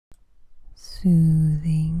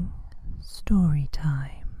Soothing story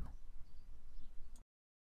time.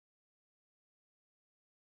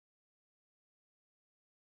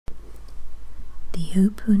 The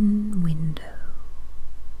open window.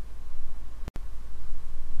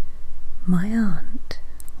 My aunt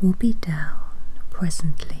will be down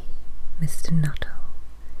presently, Mr. Nuttall,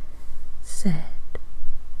 said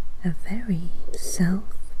a very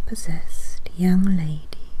self-possessed young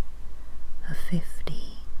lady of 15.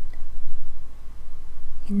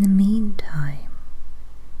 In the meantime,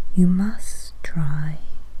 you must try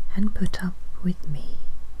and put up with me.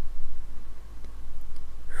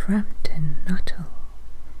 Frampton Nuttall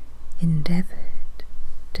endeavoured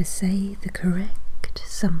to say the correct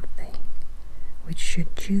something which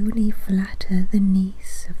should duly flatter the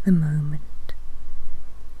niece of the moment,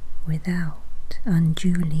 without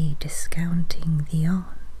unduly discounting the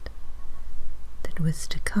aunt that was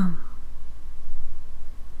to come.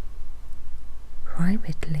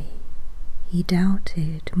 Privately, he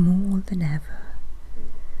doubted more than ever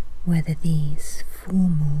whether these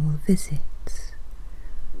formal visits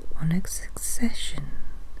on a succession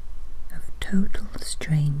of total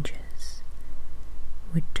strangers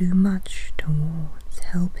would do much towards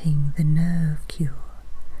helping the nerve cure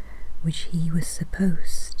which he was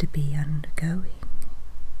supposed to be undergoing.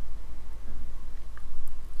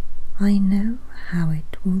 I know how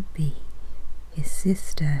it will be, his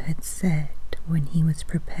sister had said when he was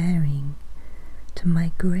preparing to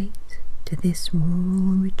migrate to this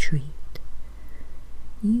rural retreat.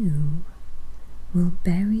 You will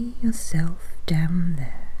bury yourself down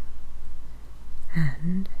there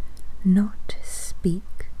and not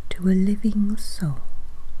speak to a living soul,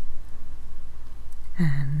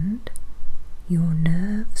 and your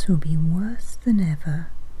nerves will be worse than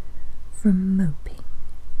ever from moping.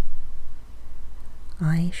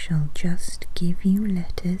 I shall just give you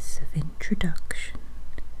letters of introduction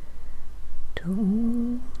to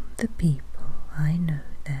all the people I know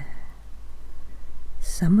there,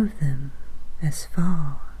 some of them, as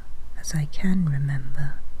far as I can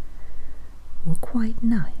remember, were quite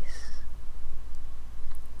nice.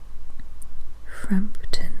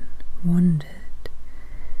 Frampton wondered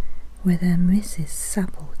whether Mrs.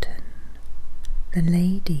 Sappleton, the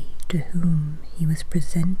lady to whom he was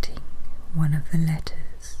presenting one of the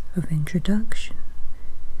letters of introduction,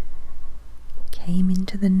 came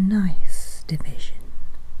into the nice division.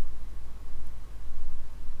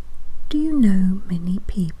 "Do you know many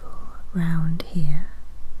people round here?"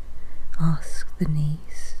 asked the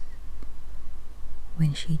niece,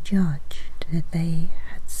 when she judged that they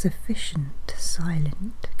had sufficient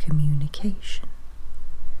silent communication.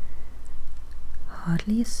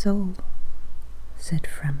 "Hardly a soul," said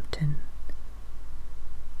Frampton.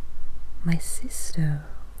 "My sister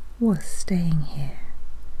was staying here,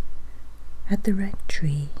 at the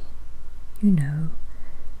rectory, you know,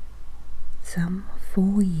 some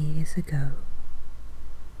 4 years ago,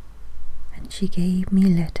 and she gave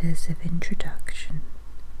me letters of introduction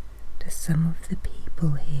to some of the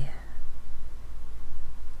people here."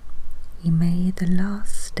 He made the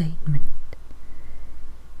last statement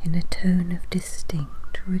in a tone of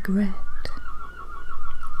distinct regret.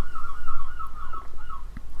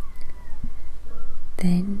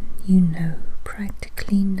 "Then you know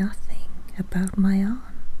practically nothing about my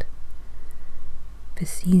aunt,"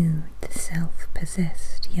 pursued the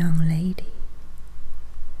self-possessed young lady.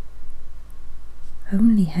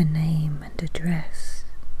 "Only her name and address,"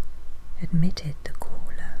 admitted the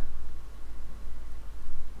caller.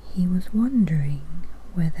 He was wondering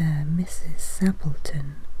whether Mrs.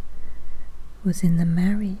 Sappleton was in the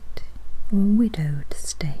married or widowed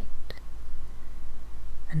state.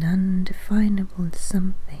 An undefinable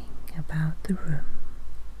something about the room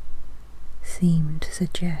seemed to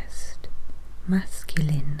suggest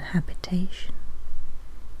masculine habitation.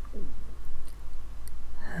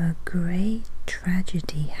 "Her great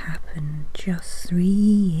tragedy happened just 3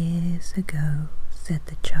 years ago," said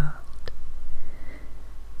the child.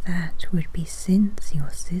 "That would be since your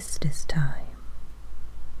sister's time."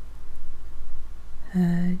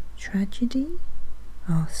 "Her tragedy?"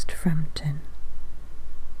 asked Frampton.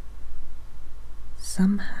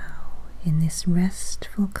 Somehow, in this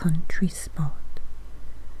restful country spot,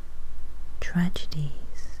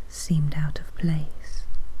 tragedies seemed out of place.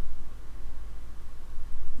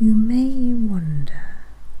 "You may wonder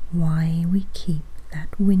why we keep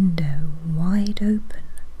that window wide open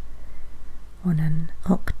on an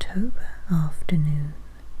October afternoon,"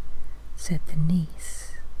 said the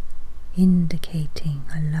niece, indicating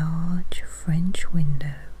a large French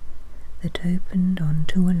window that opened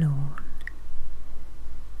onto a lawn.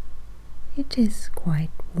 "It is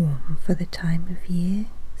quite warm for the time of year,"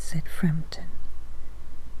 said Frampton,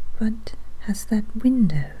 "but has that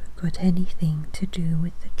window got anything to do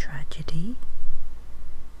with the tragedy?"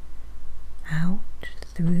 Out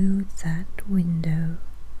through that window,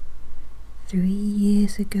 3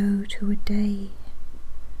 years ago to a day,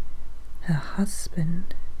 her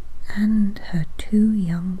husband and her 2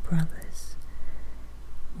 young brothers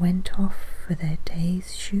went off for their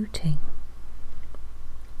day's shooting.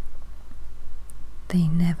 They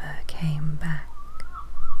never came back.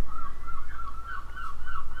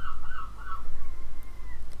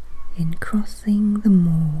 In crossing the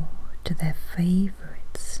moor to their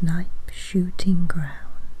favourite snipe shooting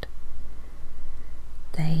ground,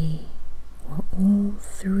 they were all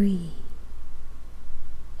 3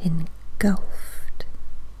 engulfed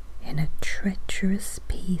in a treacherous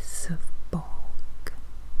piece of bog.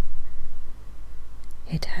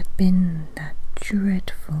 It had been that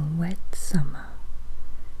dreadful wet summer,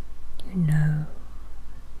 you know,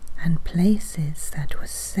 and places that were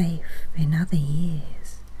safe in other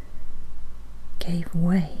years gave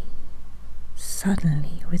way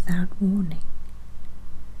suddenly without warning.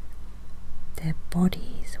 Their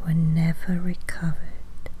bodies were never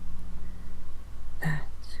recovered. That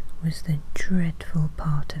was the dreadful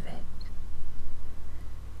part of it.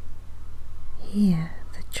 Here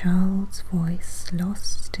the child's voice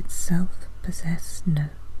lost its self-possessed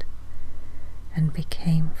note and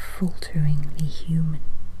became falteringly human.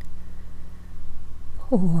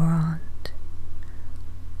 Poor aunt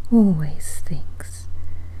always thinks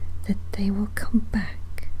that they will come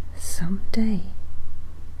back some day.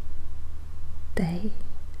 They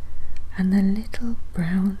and the little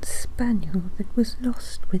brown spaniel that was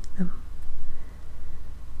lost with them,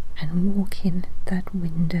 and walk in at that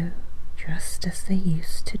window just as they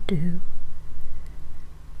used to do.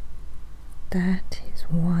 That is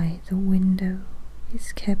why the window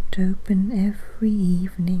is kept open every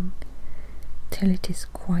evening till it is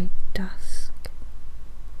quite dusk.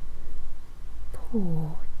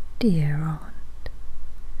 Poor dear aunt,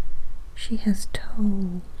 she has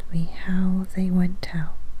told me how they went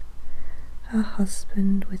out, her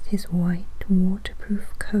husband with his white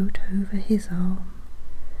waterproof coat over his arm,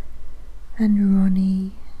 and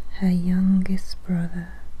Ronnie, her youngest brother,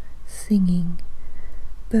 singing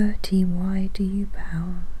 "Bertie, why do you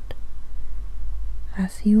bound?"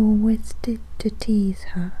 as he always did to tease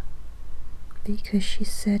her, because she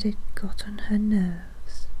said it got on her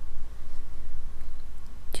nerves.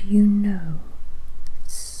 Do you know,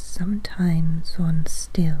 sometimes on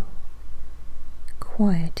still,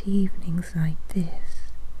 quiet evenings like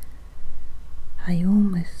this, I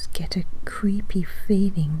almost get a creepy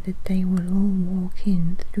feeling that they will all walk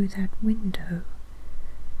in through that window.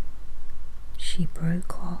 She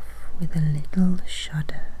broke off with a little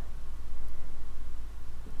shudder.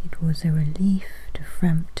 It was a relief to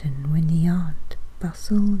Frampton when the aunt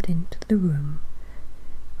bustled into the room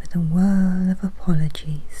with a whirl of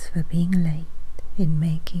apologies for being late in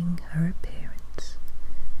making her appearance.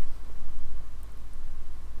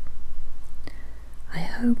 "I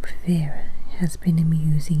hope Vera has been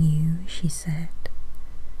amusing you," she said.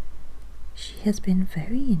 "She has been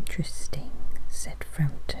very interesting," said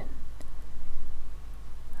Frampton.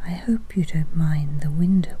 "I hope you don't mind the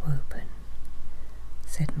window open,"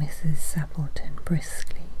 said Mrs. Sappleton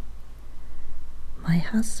briskly. "My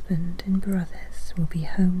husband and brothers will be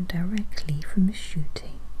home directly from the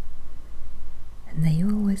shooting, and they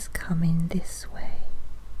always come in this way.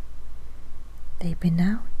 They've been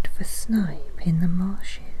out for snipe in the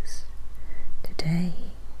marshes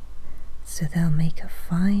today, so they'll make a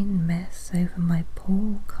fine mess over my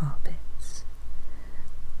poor carpets.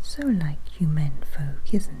 So like you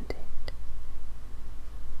menfolk, isn't it?"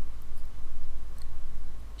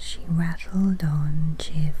 She rattled on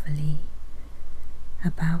cheerfully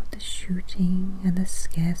about the shooting and the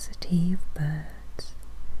scarcity of birds,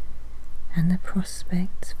 and the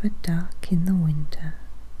prospects for duck in the winter.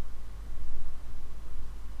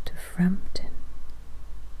 To Frampton,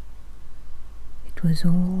 it was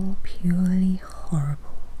all purely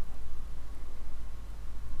horrible.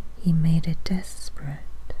 He made a desperate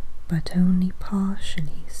but only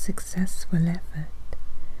partially successful effort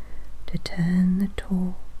to turn the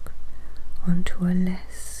talk onto a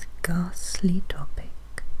less ghastly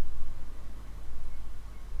topic.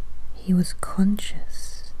 He was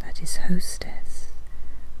conscious that his hostess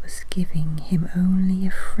was giving him only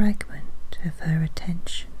a fragment of her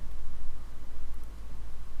attention,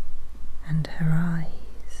 and her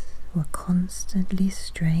eyes were constantly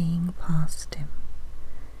straying past him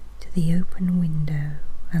to the open window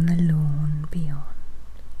and the lawn beyond.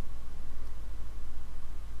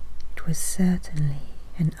 It was certainly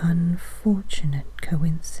an unfortunate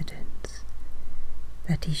coincidence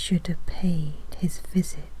that he should have paid his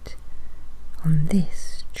visit on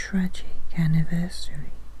this tragic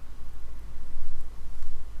anniversary.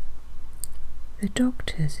 The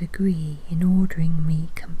doctors agree in ordering me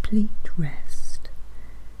complete rest,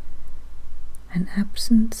 an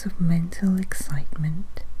absence of mental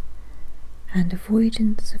excitement, and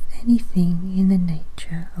avoidance of anything in the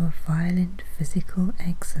nature of violent physical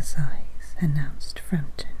exercise, announced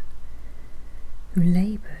Frampton, who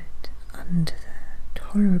laboured under the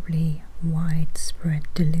tolerably widespread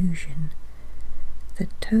delusion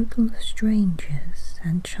that total strangers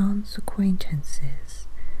and chance acquaintances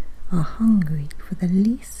are hungry for the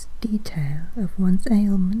least detail of one's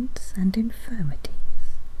ailments and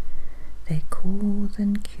infirmities, their cause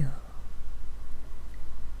and cure.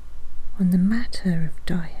 On the matter of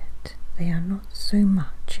diet, they are not so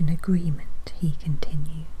much in agreement, he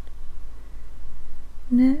continued.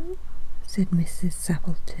 No, said Mrs.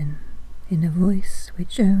 Sappleton, in a voice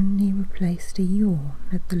which only replaced a yawn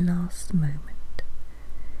at the last moment.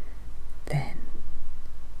 Then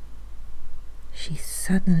she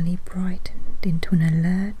suddenly brightened into an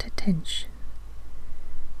alert attention,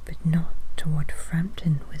 but not to what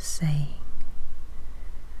Frampton was saying.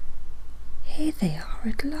 Here they are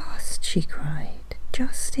at last, she cried,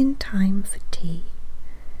 just in time for tea.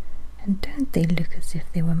 And don't they look as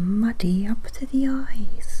if they were muddy up to the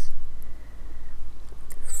eyes?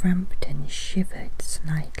 Frampton shivered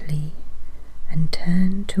slightly and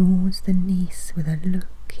turned towards the niece with a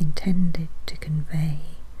look intended to convey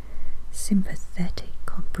sympathetic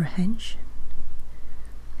comprehension.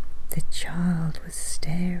 The child was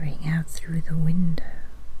staring out through the window,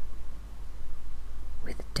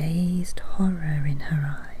 with dazed horror in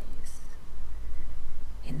her eyes,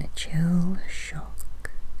 in the chill shock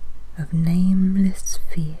of nameless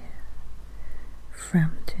fear.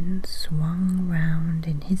 Frampton swung round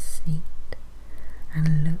in his seat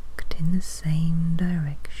and looked in the same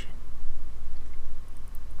direction.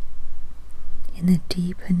 In the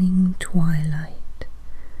deepening twilight,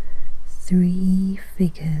 3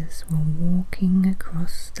 figures were walking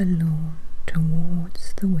across the lawn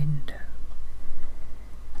towards the window.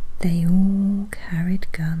 They all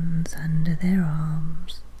carried guns under their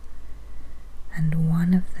arms, and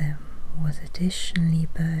one of them was additionally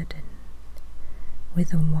burdened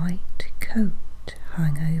with a white coat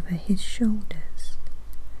hung over his shoulders.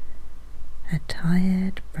 A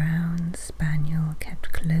tired brown spaniel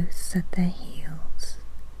kept close at their heels.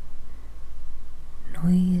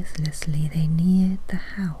 Noiselessly they neared the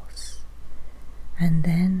house, and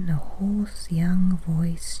then a hoarse young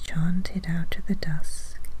voice chanted out of the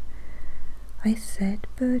dusk, I said,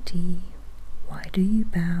 Bertie, why do you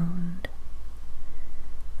bound?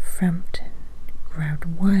 Frampton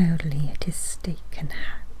growled wildly at his stick and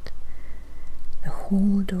hat. The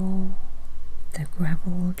hall door, the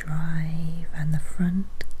gravel drive, and the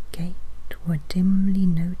front gate were dimly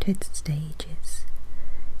noted stages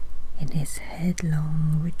in his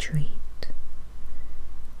headlong retreat.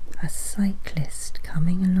 A cyclist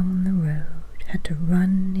coming along the road had to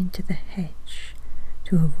run into the hedge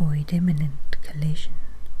to avoid imminent collision.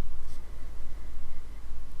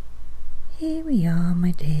 Here we are,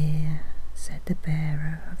 my dear, said the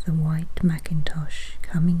bearer of the white mackintosh,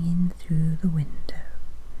 coming in through the window.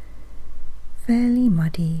 Fairly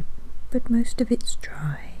muddy, but most of it's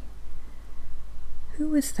dry. Who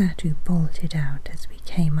was that who bolted out as we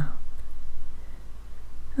came up?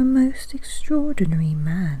 A most extraordinary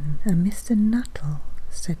man, a Mr. Nuttall,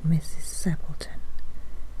 said Mrs. Sappleton.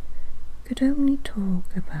 Could only talk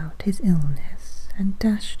about his illness and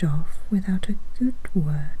dashed off without a good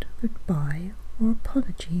word, goodbye, or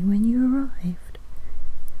apology when you arrived.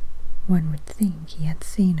 One would think he had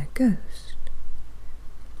seen a ghost.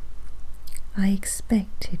 I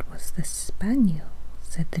expect it was the spaniel,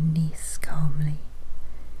 said the niece calmly.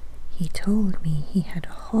 He told me he had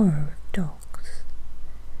a horror of dogs.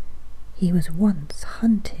 He was once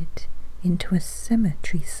hunted into a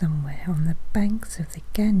cemetery somewhere on the banks of the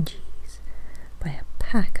Ganges by a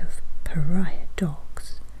pack of pariah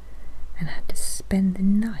dogs, and had to spend the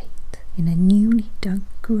night in a newly dug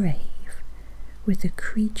grave with the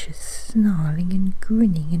creatures snarling and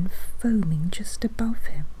grinning and foaming just above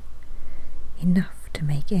him, enough to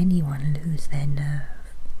make anyone lose their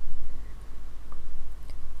nerve.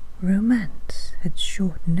 Romance at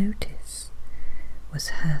short notice was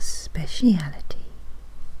her speciality.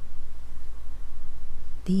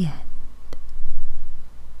 The end.